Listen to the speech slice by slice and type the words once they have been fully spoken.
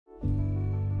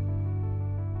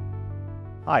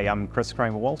Hi, I'm Kris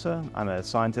Kramer-Walter. I'm a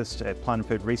scientist at Plant and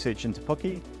Food Research in Te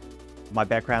Puke. My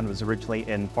background was originally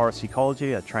in forest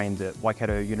ecology. I trained at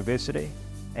Waikato University,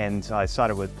 and I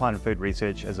started with plant and food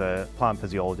research as a plant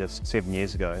physiologist 7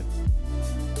 years ago.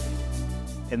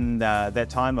 In that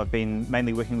time, I've been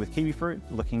mainly working with kiwifruit,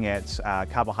 looking at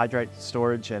carbohydrate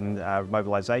storage and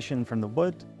mobilization from the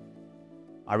wood.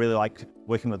 I really like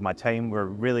working with my team. We're a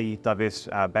really diverse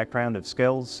background of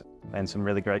skills and some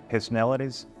really great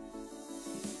personalities.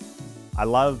 I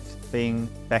love being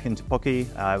back in Te Puke.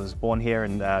 I was born here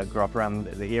and grew up around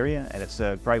the area, and it's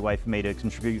a great way for me to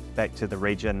contribute back to the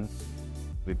region.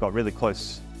 We've got really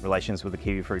close relations with the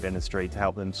kiwifruit industry to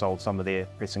help them solve some of their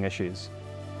pressing issues.